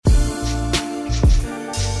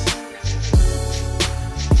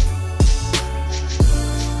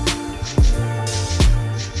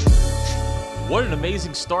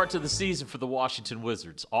amazing start to the season for the Washington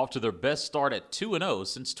Wizards, off to their best start at 2-0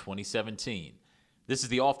 since 2017. This is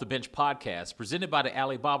the Off the Bench podcast presented by the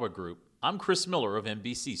Alibaba Group. I'm Chris Miller of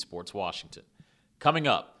NBC Sports Washington. Coming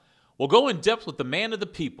up, we'll go in depth with the man of the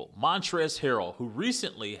people, Montrezl Harrell, who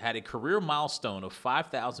recently had a career milestone of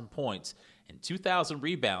 5,000 points and 2,000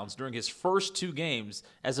 rebounds during his first 2 games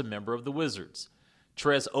as a member of the Wizards.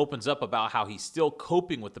 Trez opens up about how he's still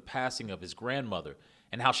coping with the passing of his grandmother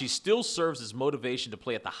and how she still serves as motivation to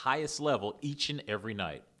play at the highest level each and every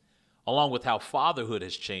night, along with how fatherhood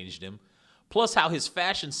has changed him, plus how his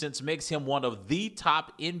fashion sense makes him one of the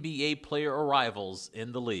top NBA player arrivals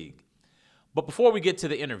in the league. But before we get to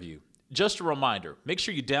the interview, just a reminder, make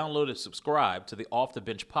sure you download and subscribe to the Off the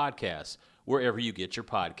Bench podcast wherever you get your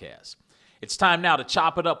podcasts. It's time now to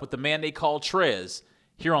chop it up with the man they call Trez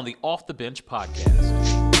here on the Off the Bench podcast.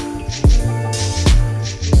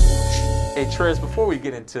 Hey, Trez, before we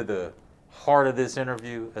get into the heart of this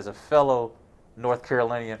interview, as a fellow North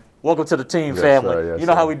Carolinian, welcome to the team, family. Sir, yes, you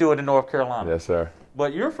know sir. how we do it in North Carolina. Yes, sir.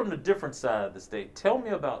 But you're from the different side of the state. Tell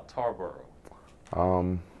me about Tarboro.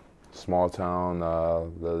 Small town,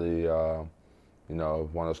 really, one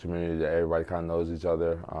of those communities that everybody kind of knows each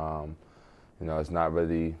other. It's not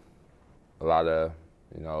really a lot of,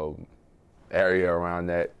 area around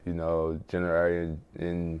that, general area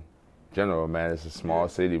in general, man. It's a small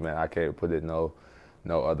city, man. I can't put it no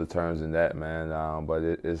other terms than that, man. But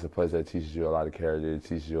it's a place that teaches you a lot of character. It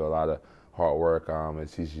teaches you a lot of hard work. It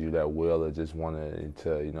teaches you that will of just wanting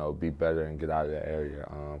to, be better and get out of that area.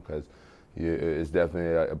 Because it's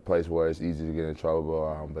definitely a place where it's easy to get in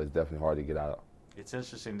trouble, but it's definitely hard to get out. It's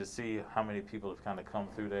interesting to see how many people have kind of come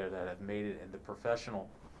through there that have made it in the professional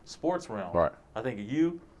sports realm. Right. I think of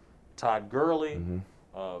you, Todd Gurley,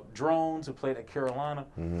 Drones, who played at Carolina,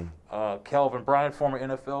 Calvin Bryant, former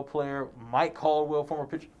NFL player, Mike Caldwell, former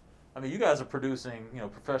pitcher. I mean, you guys are producing,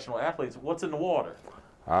 professional athletes. What's in the water?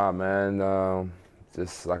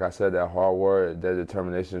 Just like I said, that hard work, that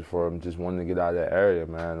determination for just wanting to get out of that area,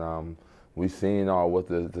 man. We've seen all what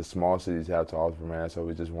the small cities have to offer, man. So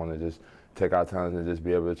we just want to just take our talents and just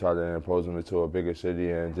be able to try to impose them into a bigger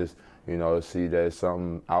city and just, see there's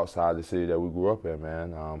something outside the city that we grew up in,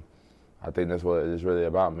 man. I think that's what it's really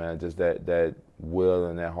about, man. Just that will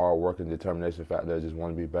and that hard work and determination factor. Just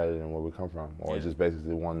want to be better than where we come from, or just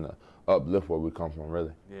basically want to uplift where we come from,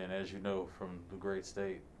 really. Yeah, and as you know, from the great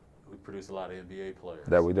state, we produce a lot of NBA players.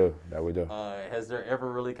 That we do. Has there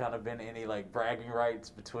ever really kind of been any bragging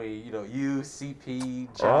rights between you,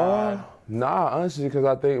 CP, John? Nah, honestly, because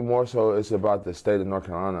I think more so it's about the state of North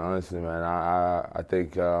Carolina. Honestly, man, I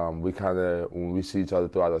think we kind of, when we see each other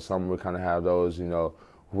throughout the summer, we kind of have those,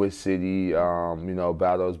 which city,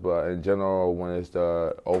 battles. But in general, when it's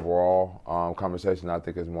the overall conversation, I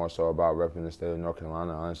think it's more so about repping the state of North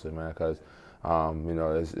Carolina. Honestly, man, because. We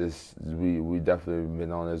definitely been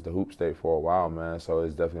known as the hoop state for a while, man. So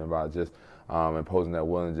it's definitely about just imposing that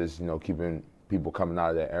will and just keeping people coming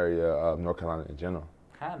out of that area of North Carolina in general.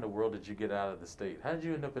 How in the world did you get out of the state? How did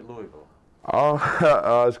you end up at Louisville?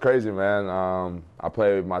 It's crazy, man. I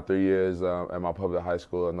played my 3 years at my public high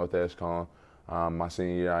school at North Edgecombe. My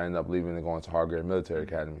senior year, I ended up leaving and going to Hargrave Military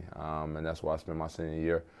Academy, and that's where I spent my senior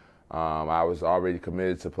year. I was already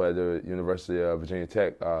committed to play at the University of Virginia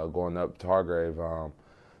Tech, going up to Hargrave.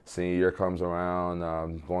 Senior year comes around,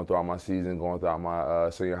 going throughout my season, going throughout my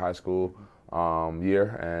senior high school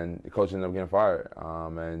year, and the coach ended up getting fired.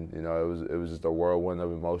 It was just a whirlwind of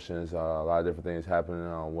emotions, a lot of different things happening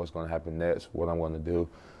on what's going to happen next, what I'm going to do.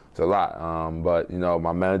 It's a lot. But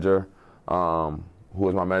my manager, who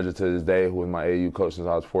was my manager to this day, who was my AAU coach since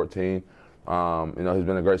I was 14, he's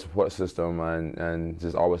been a great support system and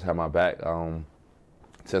just always had my back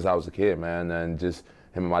since I was a kid, man. And just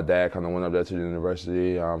him and my dad kind of went up there to the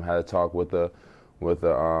university, had a talk with the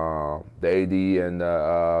AD and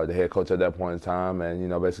the head coach at that point in time,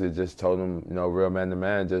 and basically just told him, real man to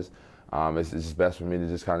man, just it's just best for me to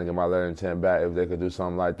just kind of get my letter of intent back if they could do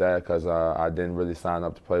something like that, because I didn't really sign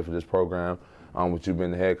up to play for this program with you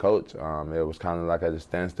being the head coach. It was kind of like at a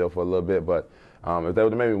standstill for a little bit, but if they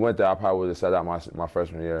would have maybe went there, I probably would have sat out my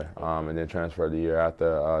freshman year and then transferred the year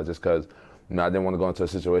after, just because I didn't want to go into a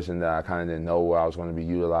situation that I kind of didn't know where I was going to be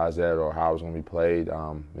utilized at or how I was going to be played.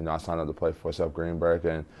 I signed up to play for Seth Greenberg,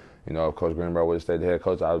 and if Coach Greenberg would have stayed the head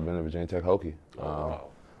coach, I would have been a Virginia Tech Hokie.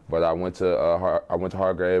 But I went to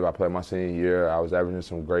Hargrave. I played my senior year. I was averaging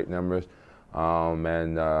some great numbers.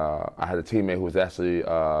 And I had a teammate who was actually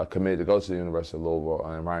committed to go to the University of Louisville,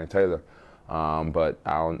 and Ryan Taylor. But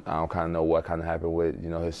I don't kind of know what kind of happened with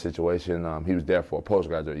his situation. He was there for a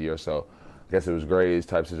postgraduate year, so I guess it was grades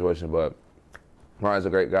type situation. But Ryan's a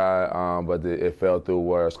great guy, but it fell through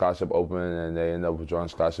where a scholarship opened, and they ended up withdrawing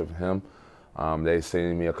scholarship for him. They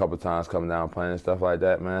seen me a couple times coming down playing and stuff like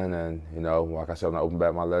that, man. And, you know, like I said, when I opened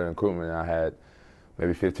back my letter of recruitment, I had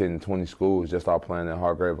maybe 15 to 20 schools just all playing in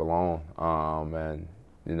Hargrave alone. And,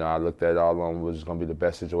 you know, I looked at it all along, was going to be the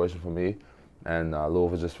best situation for me. And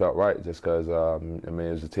Louisville just felt right just because, I mean,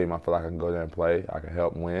 it was a team I feel like I can go there and play, I can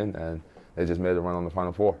help win, and they just made a run on the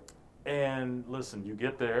Final Four. And listen, you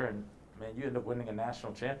get there and, man, you end up winning a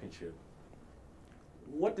national championship.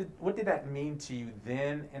 What did that mean to you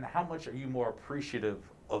then, and how much are you more appreciative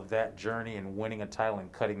of that journey and winning a title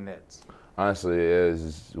and cutting nets? Honestly, it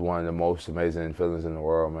is one of the most amazing feelings in the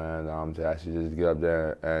world, man, to actually just get up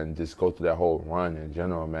there and just go through that whole run in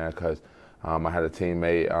general, man, because I had a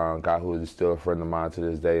teammate, a guy who is still a friend of mine to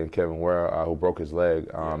this day, and Kevin Ware, who broke his leg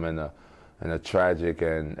in a tragic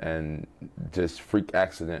and just freak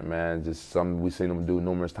accident, man. Just something we've seen him do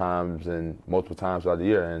numerous times and multiple times throughout the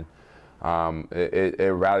year, and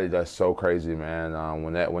it rallied us so crazy, man.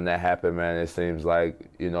 When that happened, man, it seems like,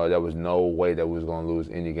 you know, there was no way that we was going to lose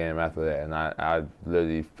any game after that. And I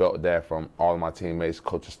literally felt that from all of my teammates,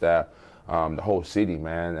 coaching staff, the whole city,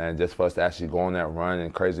 man. And just for us to actually go on that run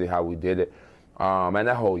and crazy how we did it. Man,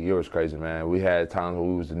 that whole year was crazy, man. We had times where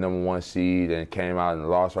we was the #1 seed and came out and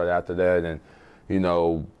lost right after that. And, you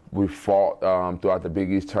know, we fought throughout the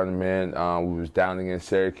Big East tournament. We was down against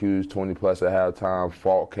Syracuse, 20-plus at halftime.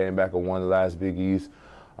 Fought, came back and won the last Big East.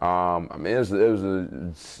 I mean,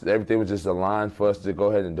 everything was just aligned for us to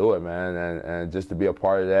go ahead and do it, man, and just to be a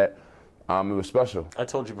part of that. It was special. I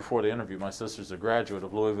told you before the interview, my sister's a graduate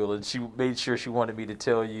of Louisville, and she made sure she wanted me to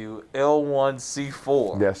tell you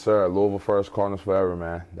L1C4. Yes, sir. Louisville first, Cardinals forever,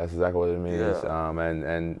 man. That's exactly what it means. Yeah.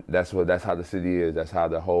 And that's how the city is. That's how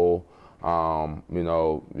the whole you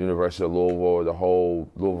know, University of Louisville, the whole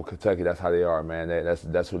Louisville, Kentucky, that's how they are, man.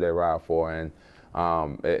 That's who they ride for, and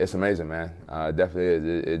it's amazing, man.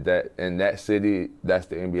 Definitely is. In that city, that's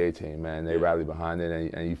the NBA team, man. They rally behind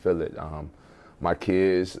it, and you feel it. My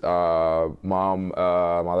kids, mom,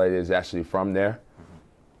 my lady is actually from there,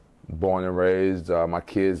 born and raised. My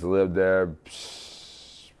kids lived there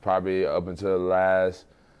probably up until the last,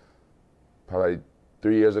 probably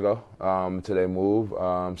 3 years ago, until they moved.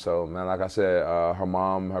 So, man, like I said, her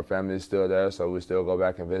mom, her family is still there, so we still go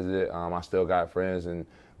back and visit. I still got friends and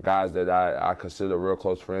guys that I consider real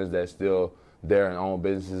close friends that still there and own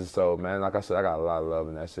businesses. So, man, like I said, I got a lot of love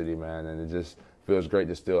in that city, man, and it just feels great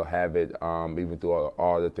to still have it, even through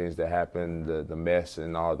all the things that happened, the mess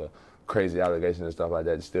and all the crazy allegations and stuff like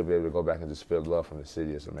that, to still be able to go back and just feel love from the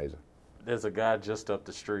city. It's amazing. There's a guy just up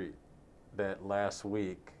the street that last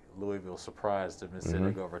week Louisville surprised him and said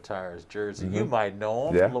they're going to retire his jersey. You might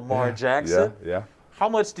know him, Lamar Jackson. Yeah. How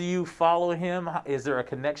much do you follow him? Is there a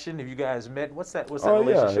connection? Have you guys met? What's that Oh,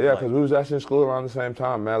 relationship yeah, like? because we was actually in school around the same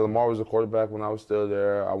time, man. Lamar was a quarterback when I was still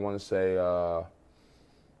there. I want to say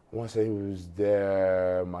he was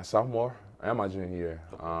there my sophomore and my junior year.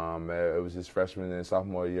 It was his freshman and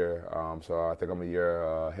sophomore year, so I think I'm a year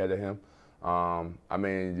ahead of him. I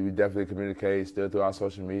mean, we definitely communicate still through our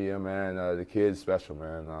social media, man. The kid's special,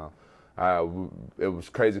 man. It was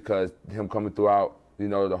crazy because him coming throughout, you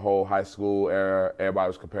know, the whole high school era, everybody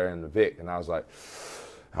was comparing him to Vic, and I was like,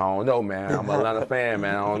 I don't know, man. I'm an Atlanta fan,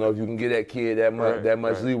 man. I don't know if you can give that kid that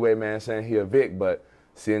much leeway, man, saying he a Vic, but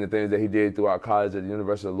seeing the things that he did throughout college at the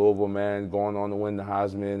University of Louisville, man, going on to win the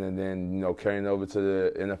Heisman, and then, you know, carrying over to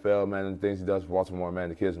the NFL, man, and the things he does for Baltimore, man,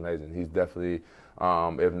 the kid's amazing. He's definitely,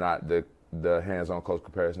 if not the hands-on close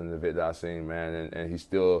comparison to the Vic that I've seen, man, and he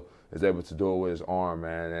still is able to do it with his arm,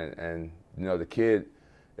 man, and you know, the kid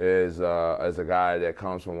is a guy that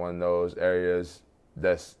comes from one of those areas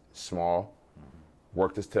that's small,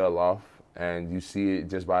 worked his tail off, and you see it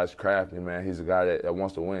just by his craft, man. He's a guy that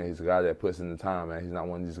wants to win. He's a guy that puts in the time, man. He's not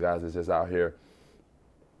one of these guys that's just out here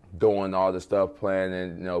doing all the stuff,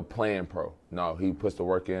 playing pro. No, he puts the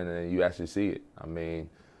work in, and you actually see it. I mean,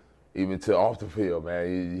 even to off the field,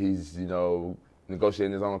 man. He's, you know,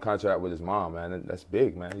 negotiating his own contract with his mom, man. That's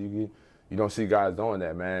big, man. You don't see guys doing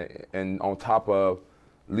that, man. And on top of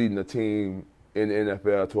leading the team in the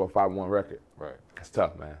NFL to a 5-1 record. Right. That's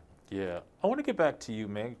tough, man. Yeah. I want to get back to you,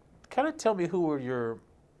 man. Kind of tell me who were your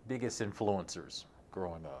biggest influencers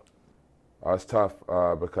growing up? It's tough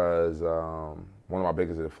because one of my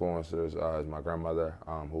biggest influencers is my grandmother,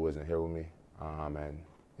 who isn't here with me. And,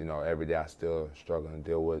 you know, every day I still struggle and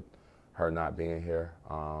deal with her not being here.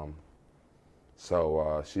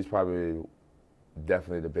 So she's probably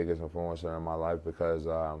definitely the biggest influencer in my life because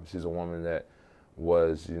she's a woman that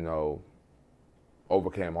was, you know,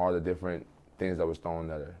 overcame all the different things that was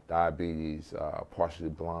thrown at her. Diabetes, partially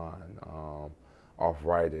blind,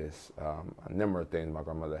 arthritis, a number of things my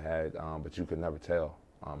grandmother had, but you could never tell.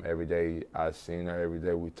 Every day I seen her, every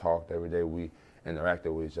day we talked, every day we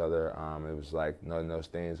interacted with each other. It was like none of those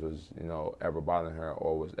things was, ever bothering her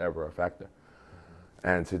or was ever a factor.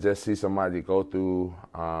 And to just see somebody go through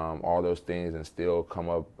all those things and still come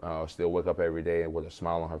up, still wake up every day with a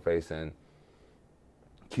smile on her face and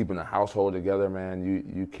keeping a household together, man,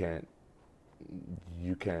 you can't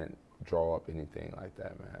draw up anything like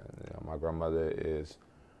that, man. My grandmother is,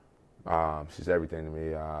 she's everything to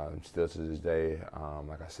me. Still to this day,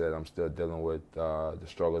 like I said, I'm still dealing with the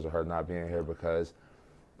struggles of her not being here because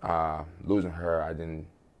losing her, I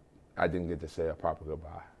didn't get to say a proper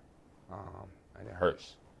goodbye, and it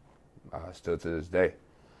hurts still to this day.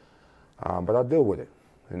 But I deal with it.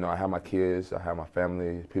 I have my kids, I have my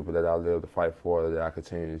family, people that I live to fight for, that I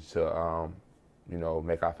continue to,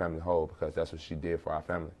 make our family whole because that's what she did for our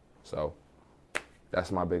family. So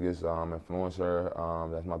that's my biggest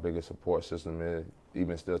influencer. That's my biggest support system,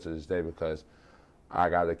 even still to this day, because I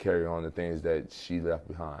got to carry on the things that she left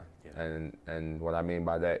behind. Yeah. And what I mean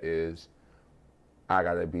by that is I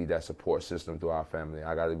got to be that support system through our family.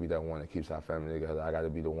 I got to be that one that keeps our family together. I got to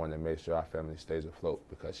be the one that makes sure our family stays afloat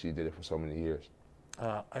because she did it for so many years.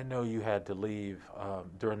 I know you had to leave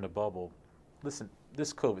during the bubble. Listen,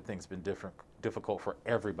 this COVID thing's been difficult for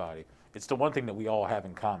everybody. It's the one thing that we all have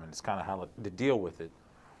in common. It's kind of how to deal with it.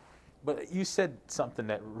 But you said something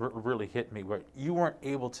that really hit me, where you weren't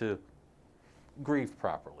able to grieve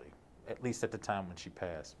properly, at least at the time when she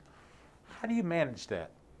passed. How do you manage that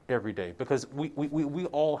every day? Because we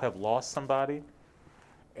all have lost somebody,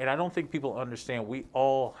 and I don't think people understand we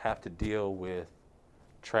all have to deal with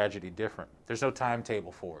tragedy different. There's no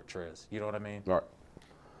timetable for it, Trez. You know what I mean? Right.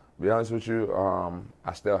 To be honest with you,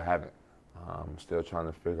 I still haven't. I'm still trying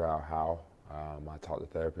to figure out how. I talk to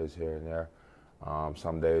therapists here and there.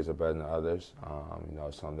 Some days are better than others.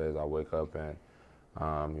 Some days I wake up and,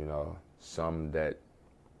 some that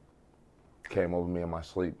came over me in my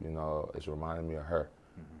sleep, it's reminding me of her.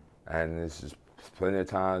 Mm-hmm. And this is plenty of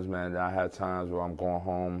times, man, that I had times where I'm going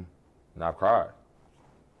home and I've cried.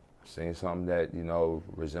 Seen something that,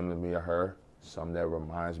 resembles me of her, something that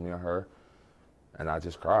reminds me of her, and I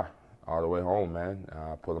just cry all the way home, man.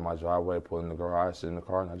 I pull in my driveway, pull in the garage, sit in the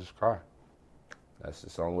car, and I just cry. That's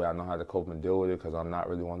the only way I know how to cope and deal with it, because I'm not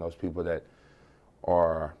really one of those people that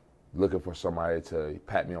are looking for somebody to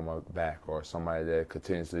pat me on my back or somebody that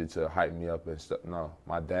continuously to hype me up and stuff. No,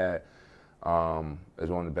 my dad is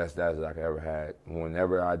one of the best dads that I could ever had.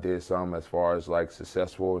 Whenever I did something as far as like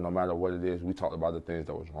successful, no matter what it is, we talked about the things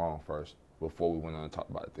that was wrong first before we went on and talked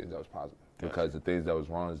about the things that was positive. Gotcha. Because the things that was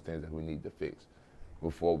wrong is the things that we need to fix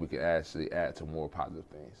before we can actually add to more positive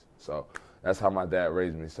things. So that's how my dad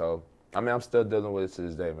raised me. So, I'm still dealing with it to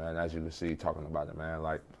this day, man. As you can see, talking about it, man,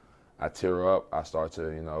 like I tear up, I start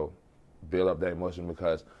to, build up that emotion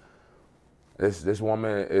because this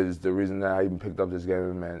woman is the reason that I even picked up this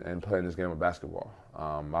game and playing this game of basketball.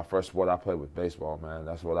 My first sport I played was baseball, man.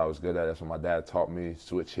 That's what I was good at. That's what my dad taught me,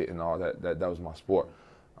 switch hit and all that. That was my sport.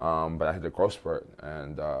 But I hit the growth spurt,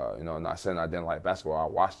 and not saying I didn't like basketball. I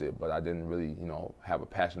watched it, but I didn't really, have a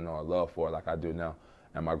passion or a love for it like I do now.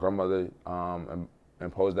 And my grandmother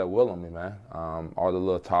imposed that will on me, man. All the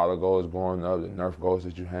little toddler goals growing up, the Nerf goals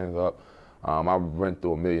that you hang up. I went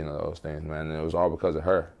through a million of those things, man, and it was all because of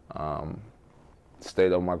her.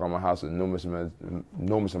 Stayed over at my grandma's house a numerous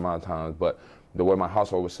amount of times, but the way my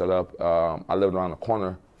household was set up, I lived around the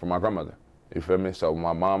corner from my grandmother. You feel me? So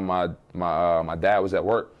my mom, my dad was at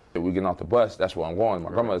work. If we get off the bus, that's where I'm going, my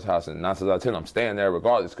grandmother's house. And 9 times out of 10, I'm staying there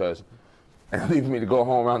regardless, because and leaving me to go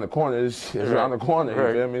home around the corner is around the corner.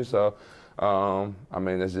 You feel me? So,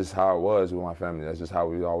 that's just how it was with my family. That's just how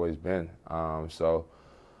we've always been. So,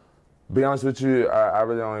 be honest with you, I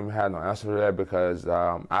really don't even have no answer for that because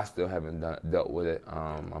I still haven't dealt with it.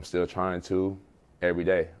 I'm still trying to every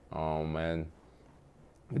day. And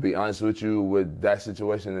to be honest with you, with that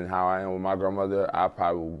situation and how I am with my grandmother, I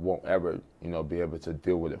probably won't ever, be able to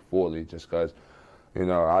deal with it fully just because,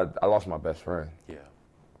 I lost my best friend. Yeah.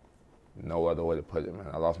 No other way to put it, man.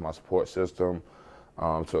 I lost my support system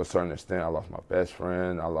to a certain extent. I lost my best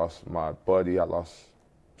friend. I lost my buddy. I lost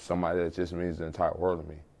somebody that just means the entire world to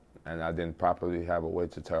me. And I didn't properly have a way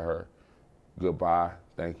to tell her goodbye,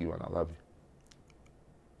 thank you, and I love you.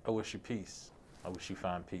 I wish you peace. I wish you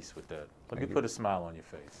find peace with that. Let me put a smile on your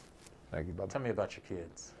face. Thank you, brother. Tell me about your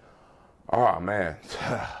kids. Oh, man.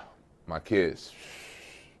 My kids.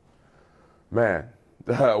 Man,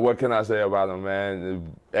 what can I say about them,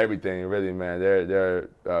 man? Everything, really, man. They're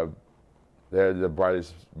the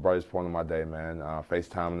brightest point of my day, man.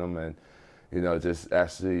 FaceTiming them and, just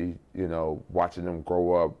actually, watching them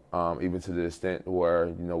grow up, even to the extent where,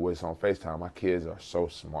 when it's on FaceTime, my kids are so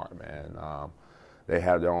smart, man. They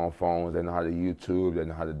have their own phones. They know how to YouTube. They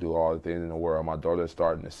know how to do all the things in the world. My daughter's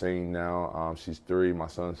starting to sing now. She's 3. My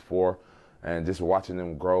son's 4. And just watching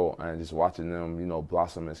them grow and just watching them,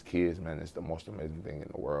 blossom as kids, man, it's the most amazing thing in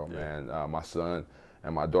the world, man. My son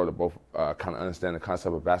and my daughter both kind of understand the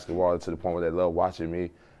concept of basketball to the point where they love watching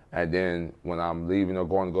me. And then when I'm leaving or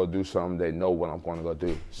going to go do something, they know what I'm going to go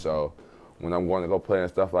do. So when I'm going to go play and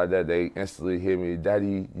stuff like that, they instantly hear me,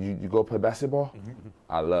 Daddy, you go play basketball?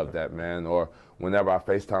 I love that, man. Or whenever I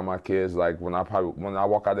FaceTime my kids, like when I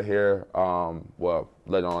walk out of here,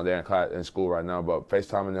 later on they're in school right now, but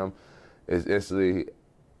FaceTiming them is instantly,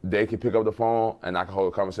 they can pick up the phone and I can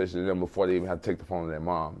hold a conversation with them before they even have to take the phone to their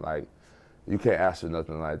mom. Like, you can't ask for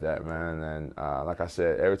nothing like that, man. And like I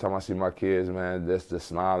said, every time I see my kids, man, that's the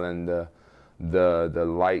smile and the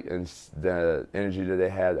light and the energy that they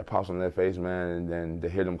have that pops on their face, man, and then to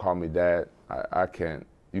hear them call me dad,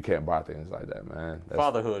 you can't buy things like that, man.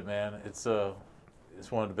 Fatherhood, man, it's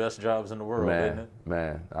one of the best jobs in the world, isn't it?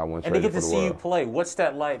 Man, I wouldn't trade it for the world. And they get to see you play. What's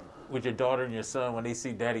that like with your daughter and your son when they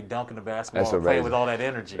see Daddy dunking the basketball and playing with all that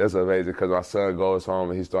energy? That's amazing because my son goes home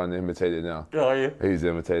and he's starting to imitate it now. Oh, yeah? He's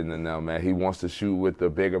imitating it now, man. He wants to shoot with the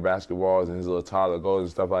bigger basketballs and his little toddler goals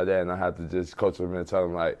and stuff like that, and I have to just coach him and tell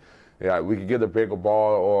him, like, yeah, we can get a bigger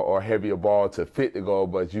ball or heavier ball to fit the goal,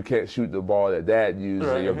 but you can't shoot the ball that Dad used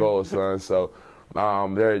in your goal, son. So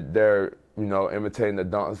they're imitating the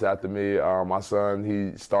dunks after me. My son,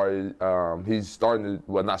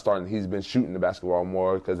 he's been shooting the basketball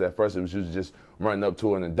more because at first it was just running up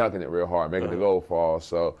to it and dunking it real hard, making the goal fall.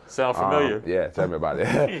 So sound familiar? Yeah, tell me about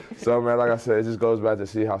it. So, man, like I said, it just goes back to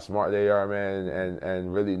see how smart they are, man,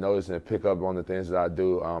 and really noticing and pick up on the things that I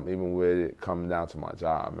do, even with it coming down to my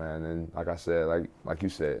job, man. And like I said, like you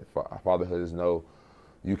said, fatherhood is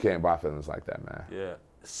you can't buy feelings like that, man. Yeah.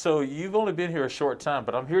 So you've only been here a short time,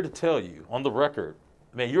 but I'm here to tell you, on the record,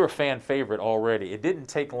 man, you're a fan favorite already. It didn't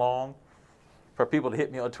take long for people to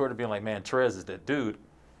hit me on Twitter being like, man, Trez is that dude.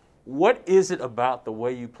 What is it about the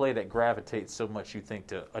way you play that gravitates so much, you think,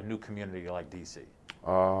 to a new community like D.C.?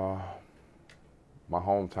 My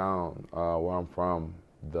hometown, where I'm from,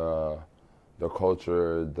 the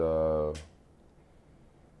culture,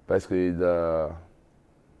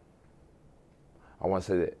 I want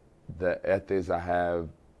to say that the ethics I have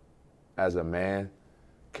as a man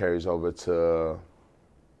carries over to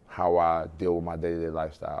how I deal with my day-to-day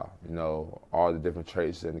lifestyle. All the different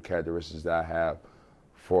traits and the characteristics that I have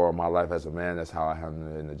for my life as a man, that's how I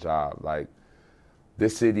handle it in the job. Like,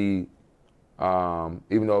 this city,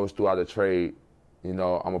 even though it was throughout the trade, I'm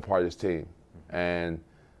a part of this team. And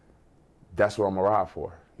that's what I'm gonna ride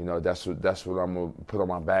for. That's what I'm gonna put on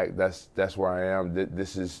my back. That's where I am.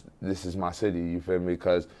 This is my city, you feel me?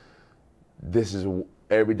 Because this is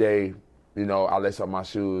every day, I lace up my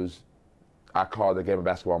shoes, I call the game of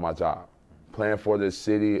basketball my job. Playing for the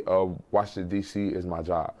city of Washington, D.C. is my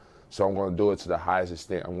job. So I'm going to do it to the highest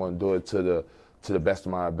extent. I'm going to do it to the best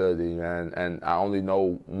of my ability, man. And I only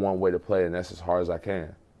know one way to play, and that's as hard as I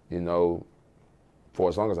can, for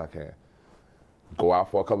as long as I can. Go out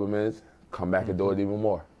for a couple of minutes, come back and do it even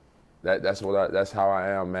more. That's how I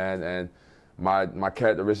am, man. And my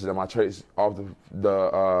characteristics and my traits off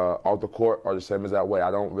the court are the same as that way.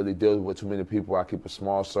 I don't really deal with too many people. I keep a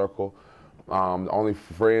small circle. The only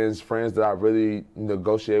friends that I really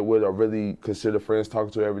negotiate with or really consider friends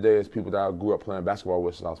talking to every day is people that I grew up playing basketball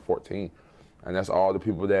with since I was 14. And that's all the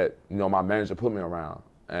people that, my manager put me around.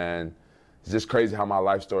 And it's just crazy how my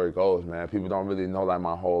life story goes, man. People don't really know like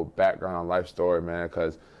my whole background life story, man,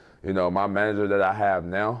 because, my manager that I have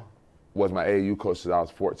now was my AAU coach since I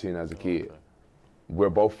was 14 as a kid. Okay. We're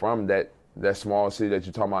both from that small city that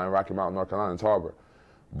you're talking about in Rocky Mount, North Carolina, in Tarboro.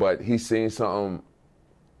 But he's seen something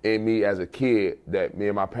in me as a kid that me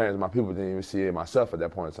and my parents, my people didn't even see in myself at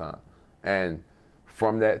that point in time. And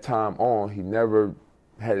from that time on, he never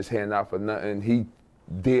had his hand out for nothing. He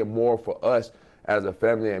did more for us as a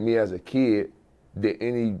family and me as a kid than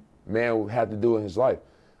any man would have to do in his life.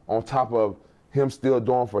 On top of him still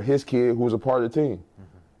doing for his kid who was a part of the team.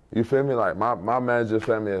 Mm-hmm. You feel me? Like, my manager's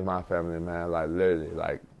family is my family, man. Like, literally,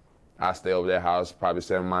 like, I stay over their house probably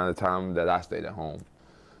 7 months of the time that I stayed at home.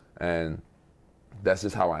 And that's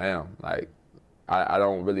just how I am. Like, I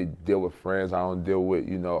don't really deal with friends. I don't deal with,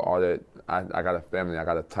 all that. I got a family. I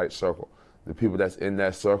got a tight circle. The people that's in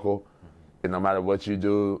that circle, and no matter what you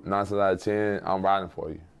do, 9 times out of 10, I'm riding for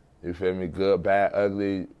you. You feel me? Good, bad,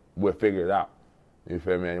 ugly, we'll figure it out. You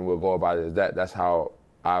feel me? And we'll go about it as that. That's how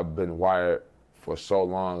I've been wired for so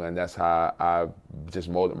long, and that's how I've just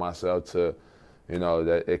molded myself to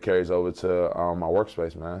that it carries over to my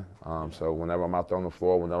workspace, man. So whenever I'm out there on the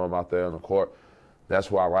floor, whenever I'm out there on the court, that's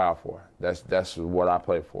who I ride for. That's what I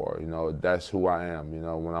play for. That's who I am.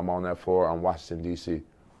 When I'm on that floor, I'm Washington, D.C.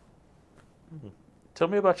 Tell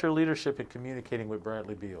me about your leadership in communicating with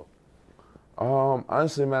Bradley Beal.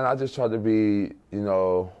 Honestly, man, I just try to be,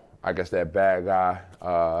 I guess that bad guy,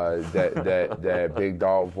 that big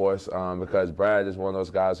dog voice, because Brad is one of those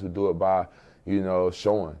guys who do it by,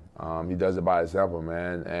 showing. He does it by example,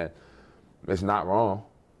 man, and it's not wrong,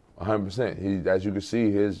 100%. As you can see,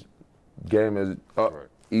 his game is up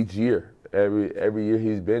each year. Every year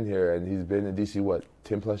he's been here, and he's been in DC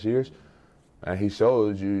 10 plus years, and he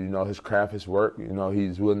shows you, his craft, his work.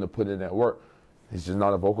 He's willing to put in that work. He's just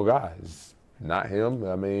not a vocal guy. It's not him.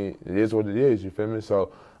 I mean, it is what it is. You feel me?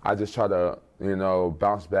 So I just try to,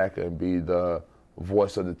 bounce back and be the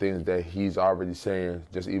voice of the things that he's already saying,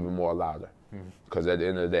 just even more louder. Because at the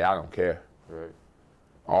end of the day, I don't care. Right.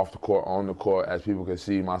 Off the court, on the court, as people can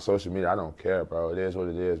see my social media, I don't care, bro. It is what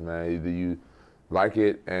it is, man. Either you like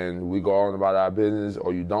it and we go on about our business,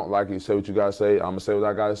 or you don't like it, say what you gotta say. I'm gonna say what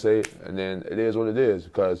I gotta say, and then it is what it is,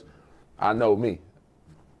 because I know me.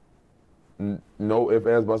 No ifs,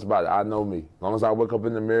 ands, buts about it. I know me. As long as I wake up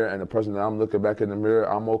in the mirror and the person that I'm looking back in the mirror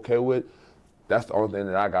I'm okay with, that's the only thing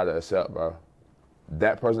that I gotta accept, bro.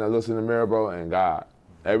 That person that looks in the mirror, bro, and God.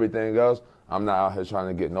 Everything else, I'm not out here trying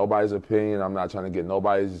to get nobody's opinion. I'm not trying to get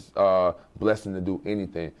nobody's blessing to do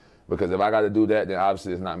anything. Because if I got to do that, then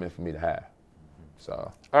obviously it's not meant for me to have.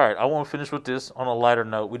 So. All right, I want to finish with this on a lighter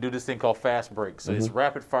note. We do this thing called fast break. So it's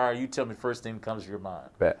rapid fire. You tell me first thing that comes to your mind.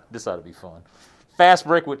 Bet. This ought to be fun. Fast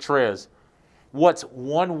break with Trez. What's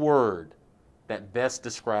one word that best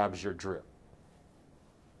describes your drip?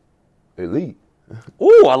 Elite.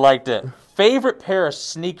 Ooh, I like that. Favorite pair of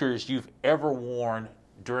sneakers you've ever worn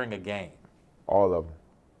during a game? All of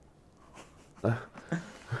them.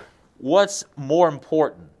 What's more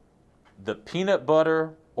important, the peanut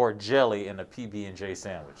butter or jelly in a PB&J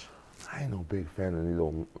sandwich? I ain't no big fan of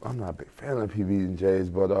neither. I'm not a big fan of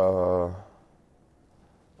PB&Js, but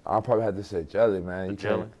I'll probably have to say jelly, man. You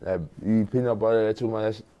jelly? You eat peanut butter that too much,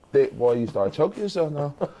 that's thick, boy, you start choking yourself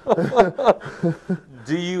now.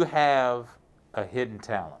 Do you have a hidden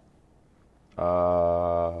talent?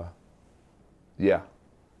 Yeah.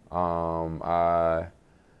 I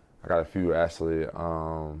got a few actually.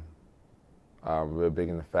 I'm real big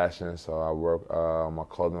into fashion, so I work on my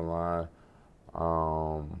clothing line.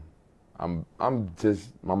 I'm just,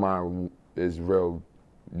 my mind is real,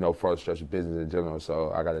 for the stretch of business in general.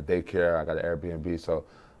 So I got a daycare, I got an Airbnb, so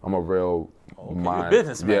I'm a real you're a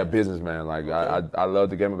businessman. Yeah, businessman. Like okay. I love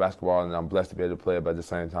the game of basketball, and I'm blessed to be able to play it. But at the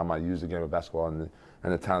same time, I use the game of basketball and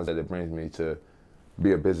the talents that it brings me to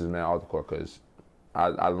be a businessman off the court. Because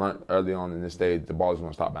I learned early on in this stage, the ball is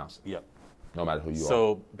going to stop bouncing. Yep. No matter who you are.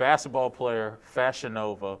 So, basketball player, Fashion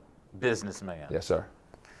Nova, businessman. Yes, sir.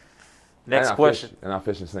 Next question. I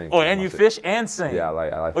fish and sing. Oh, and you fish and sing. Yeah, I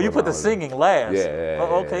like. Oh, you put the singing last. Yeah.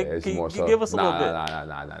 Oh, okay. Can you give us a little bit?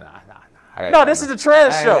 No, this is the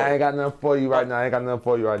Trez show. I ain't got nothing for you right now.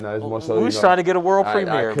 It's more so, we was trying to get a world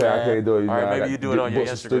premiere, man. I can't do it. All right, maybe you do it on your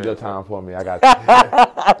Instagram. Studio time for me. I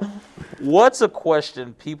got you. What's a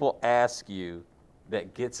question people ask you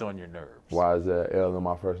that gets on your nerves? Why is there L in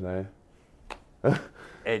my first name?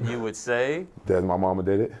 And you would say? That my mama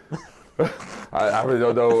did it. I really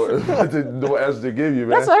don't know what answer to give you,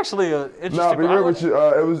 man. That's actually an interesting. No, be real with you.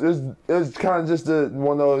 It was kind of just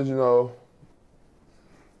one of those,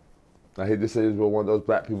 I hate to say this, but one of those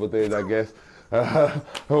black people things, I guess.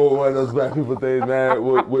 One of those black people things, man,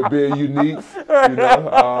 with being unique.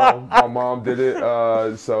 My mom did it,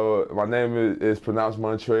 so my name is pronounced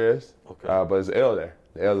Montrez, okay. But it's L there.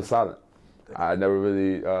 The L is silent. I never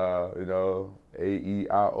really,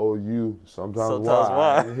 A-E-I-O-U. Sometimes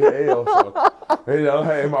Y. L, so,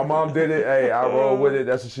 hey, my mom did it. Hey, I roll with it.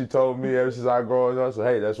 That's what she told me ever since I growing up. So,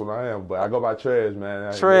 hey, that's what I am. But I go by Trez,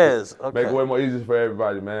 man. Trez, okay. Make it way more easy for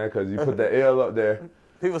everybody, man, because you put that L up there.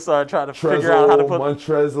 People started trying to figure out how to put...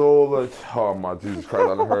 Montrezl, oh, my Jesus Christ.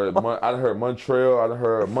 I done heard Montreal. I done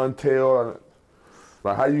heard Montel.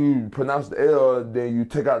 Like, how you pronounce the L, then you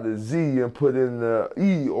take out the Z and put in the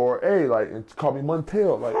E or A, and call me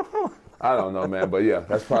Montel. Like, I don't know, man, but yeah,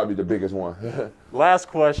 that's probably the biggest one. Last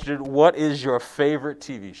question. What is your favorite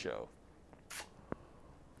TV show?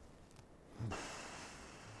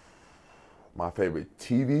 My favorite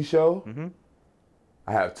TV show? Mm-hmm.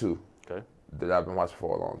 I have two. Okay. That I've been watching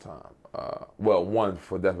for a long time. One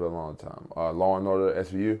for definitely a long time. Law and Order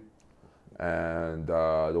SVU. And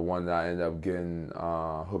the one that I ended up getting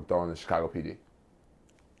hooked on is Chicago PD.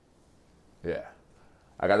 Yeah.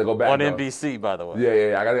 I got to go back on though. NBC, by the way.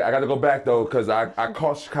 Yeah. I got to go back though because I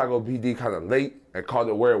caught Chicago PD kind of late and caught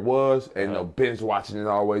it where it was and binge watching it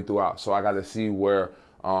all the way throughout. So I got to see where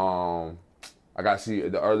I got to see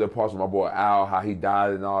the earlier parts of my boy Al, how he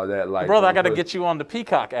died and all that. Like, brother, I got to get you on the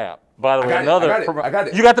Peacock app. By the way, I got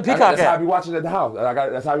it. You got the Peacock app. That's how I be watching at the house.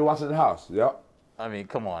 That's how I be watching at the house. Yep. I mean,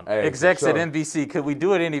 come on. Hey, Execs sure. at NBC, could we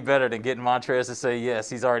do it any better than getting Montrez to say yes,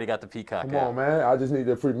 he's already got the Peacock app? Come on, man. I just need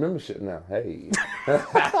the free membership now. Hey.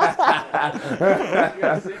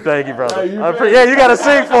 Thank you, brother. Hey, yeah, you got to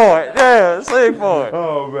sing for it. Yeah, sing for it.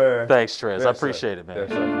 Oh, man. Thanks, Trez. Yes, I appreciate it, man. Yes,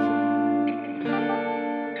 sir.